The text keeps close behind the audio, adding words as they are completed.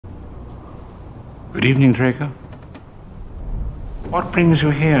Good evening, Draco. What brings you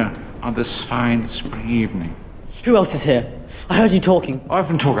here on this fine spring evening? Who else is here? I heard you talking. I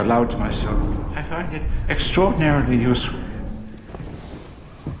often talk aloud to myself. I find it extraordinarily useful.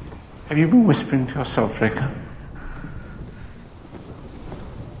 Have you been whispering to yourself, Draco?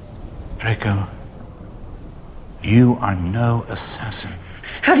 Draco, you are no assassin.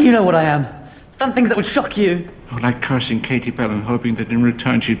 How do you know what I am? Done things that would shock you. Oh, like cursing Katie Bell and hoping that in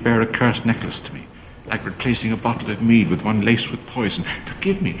return she'd bear a cursed necklace to me. Like replacing a bottle of mead with one laced with poison.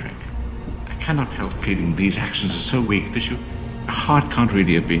 Forgive me, Draco. I cannot help feeling these actions are so weak that your heart can't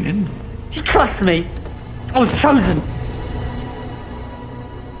really have been in them. You trust me. I was chosen.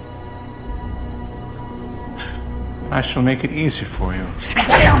 I shall make it easy for you.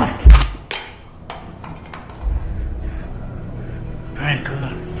 Expelliarmus! Very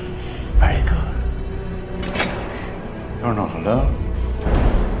good. Very good. You're not alone.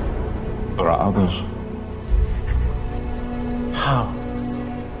 There are others. How?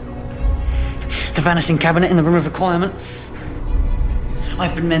 The vanishing cabinet in the room of requirement.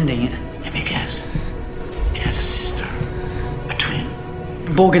 I've been mending it. Let me guess. It has a sister. A twin.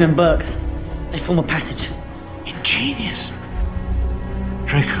 Borgin and Burks. They form a passage. Ingenious.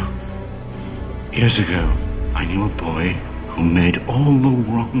 Draco, years ago, I knew a boy who made all the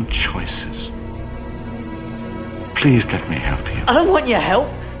wrong choices. Please let me help you. I don't want your help.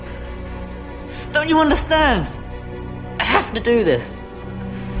 Don't you understand? I have to do this.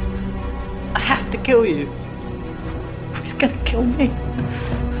 I have to kill you. He's gonna kill me.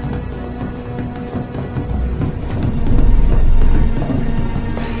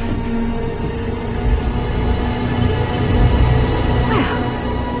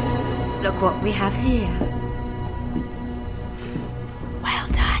 Well, look what we have here. Well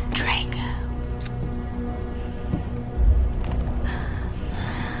done, Draco.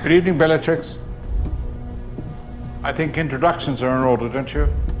 Good evening, Bellatrix. I think introductions are in order, don't you?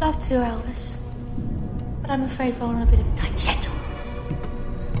 Love to, Elvis. But I'm afraid we're on a bit of a tight schedule.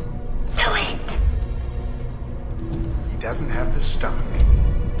 Do it! He doesn't have the stomach,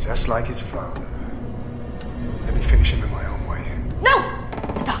 just like his father. Let me finish him in my own way. No!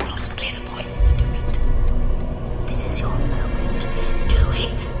 The Dark Lord was clear the boys to do it. This is your moment. Do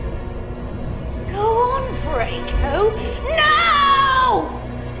it. Go on, Draco. No!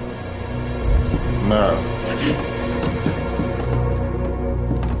 No.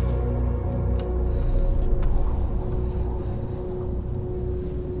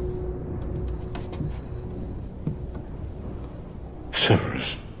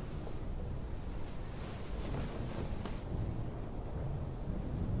 Severus.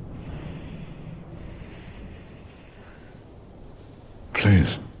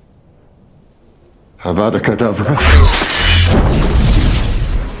 Please. Avada Kedavra.